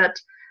quote that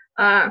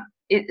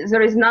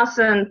there is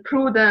nothing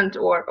prudent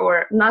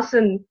or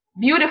nothing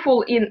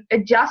beautiful in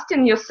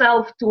adjusting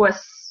yourself to a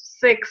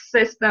sick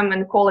system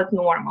and call it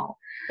normal.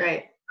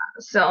 Right.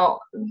 So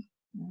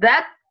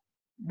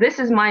this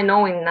is my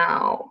knowing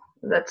now,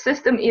 that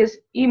system is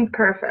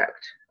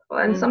imperfect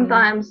and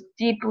sometimes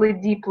deeply,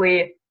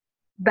 deeply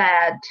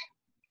bad.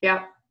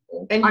 Yeah.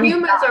 And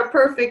humans are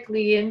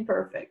perfectly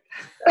imperfect.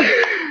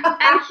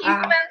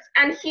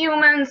 and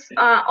humans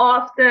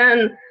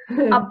often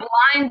are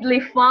blindly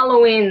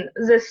following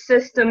the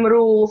system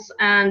rules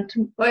and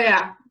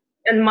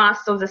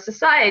mass of the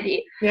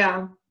society.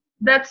 Yeah.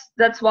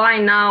 That's why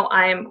now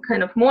I'm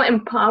kind of more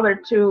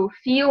empowered to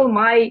feel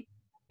my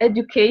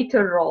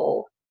educator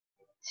role,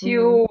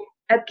 to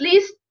at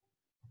least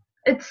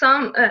to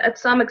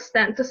some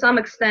extent, to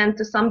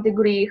some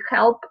degree,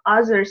 help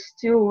others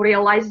to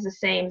realize the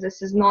same.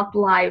 This is not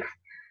life.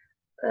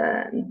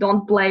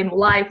 Don't blame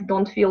life.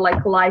 Don't feel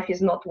like life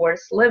is not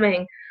worth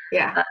living.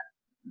 Yeah.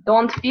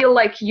 Don't feel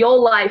like your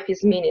life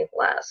is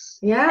meaningless.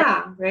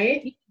 Yeah,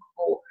 right?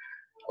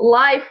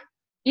 Life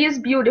is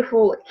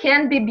beautiful,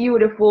 can be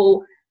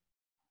beautiful,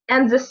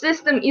 and the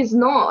system is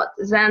not.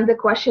 Then the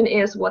question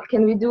is, what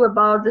can we do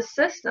about the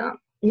system?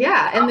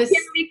 Yeah, and how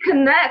can we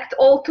connect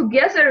all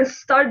together and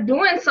start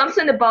doing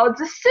something about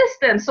the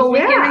system so we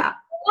can live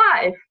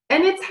life?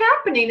 And it's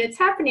happening. It's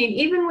happening.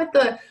 Even with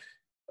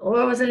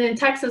what was it in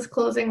Texas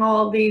closing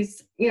all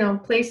these,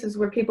 places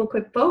where people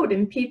could vote,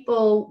 and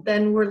people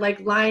then were like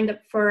lined up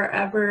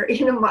forever,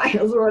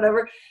 miles or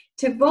whatever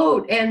to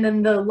vote. And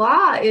then the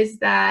law is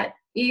that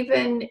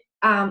even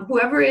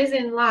whoever is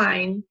in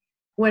line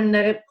when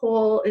the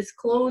poll is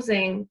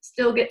closing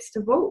still gets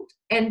to vote.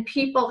 And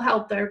people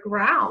held their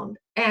ground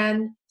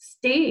and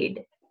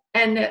stayed.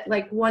 And at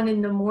like 1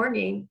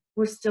 a.m,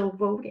 we're still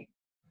voting,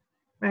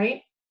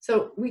 right?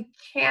 So we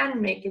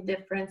can make a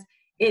difference.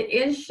 It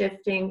is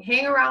shifting.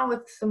 Hang around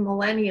with some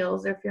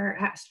millennials if you're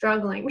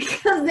struggling,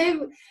 because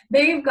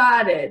they've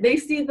got it. They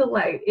see the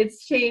light.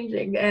 It's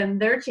changing,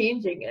 and they're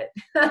changing it.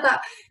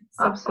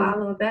 So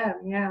follow them.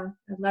 Yeah,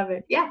 I love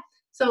it. Yeah.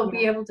 So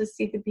be able to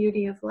see the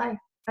beauty of life.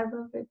 I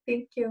love it.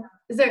 Thank you.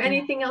 Is there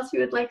anything else you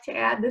would like to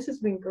add? This has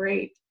been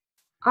great.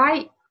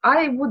 I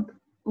would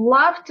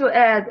love to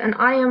add, and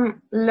I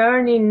am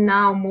learning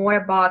now more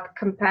about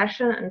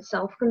compassion and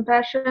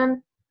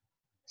self-compassion.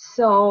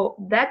 So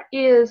that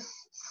is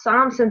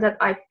something that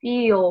I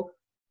feel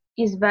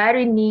is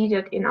very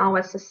needed in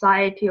our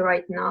society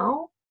right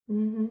now,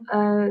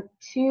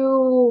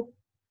 to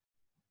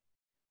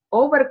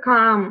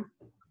overcome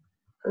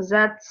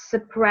that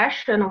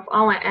suppression of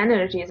our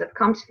energies that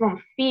comes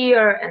from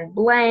fear and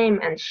blame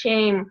and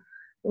shame.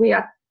 We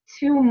are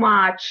too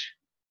much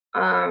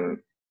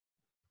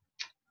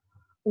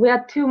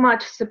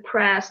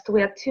suppressed.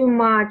 We are too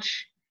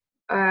much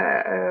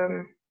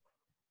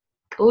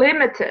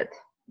limited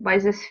by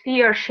this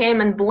fear,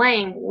 shame, and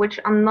blame, which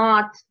are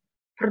not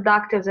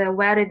productive. They're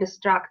very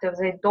destructive.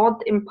 They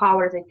don't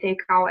empower. They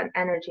take our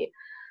energy.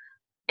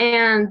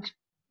 And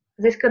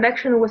this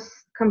connection with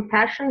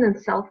compassion and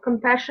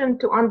self-compassion,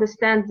 to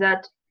understand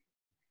that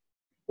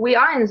we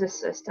are in the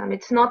system.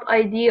 It's not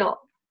ideal.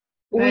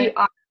 Right. We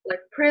are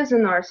like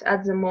prisoners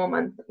at the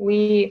moment.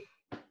 We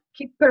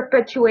keep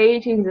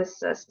perpetuating the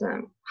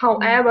system.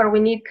 However,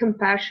 we need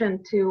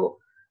compassion to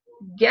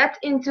get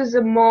into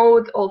the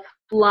mode of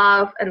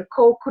love and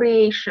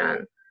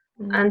co-creation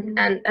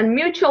and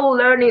mutual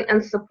learning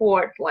and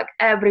support. Like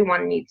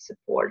everyone needs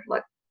support.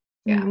 Like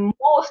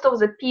most of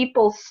the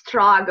people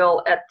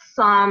struggle at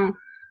some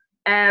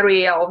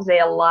area of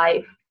their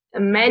life.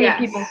 Many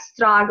people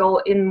struggle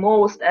in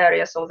most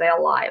areas of their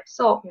life.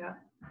 So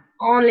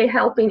only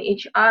helping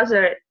each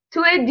other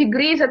to a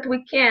degree that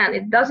we can.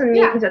 It doesn't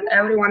mean that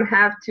everyone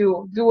have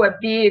to do a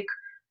big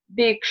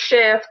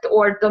shift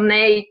or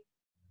donate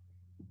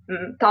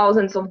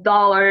thousands of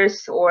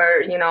dollars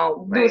or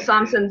do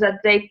something that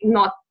they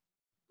not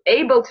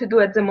able to do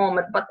at the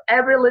moment. But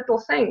every little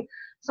thing,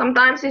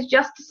 sometimes it's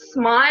just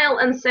smile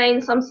and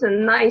saying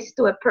something nice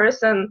to a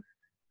person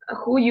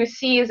who you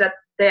see that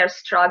they're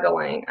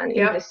struggling and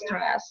in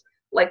distress,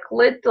 like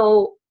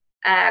little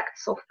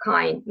acts of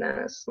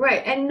kindness.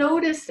 Right. And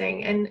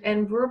noticing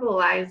and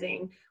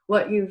verbalizing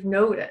what you've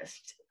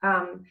noticed,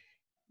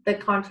 the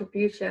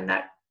contribution,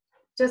 that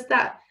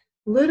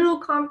little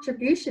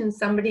contribution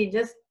somebody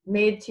just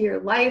made to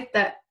your life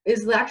that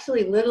is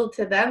actually little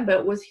to them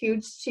but was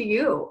huge to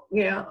you.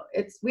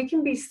 We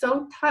can be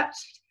so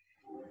touched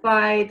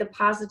by the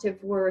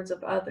positive words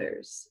of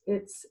others.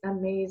 It's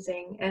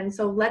amazing. And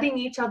so letting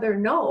each other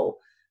know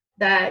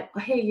that,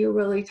 hey, you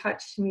really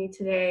touched me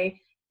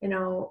today, you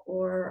know,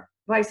 or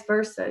vice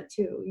versa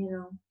too, you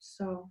know.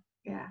 So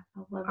yeah, I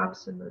love it.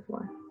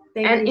 Absolutely.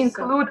 Thank And you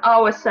include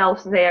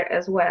ourselves there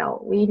as well.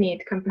 We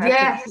need compassion.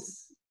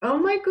 Yes. Oh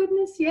my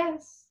goodness,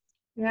 yes.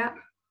 Yeah.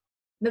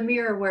 The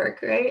mirror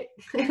work, right?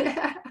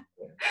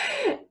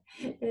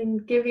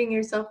 And giving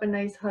yourself a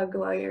nice hug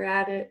while you're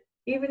at it,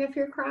 even if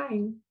you're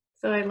crying.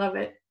 So I love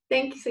it.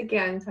 Thanks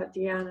again,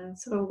 Tatiana.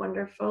 So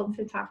wonderful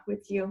to talk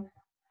with you.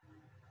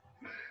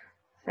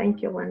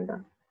 Thank you,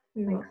 Linda.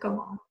 You're Thanks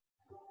welcome.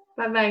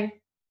 Bye-bye.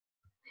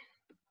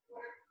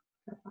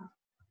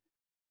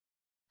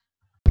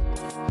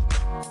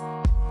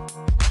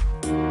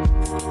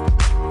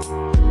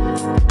 Bye-bye.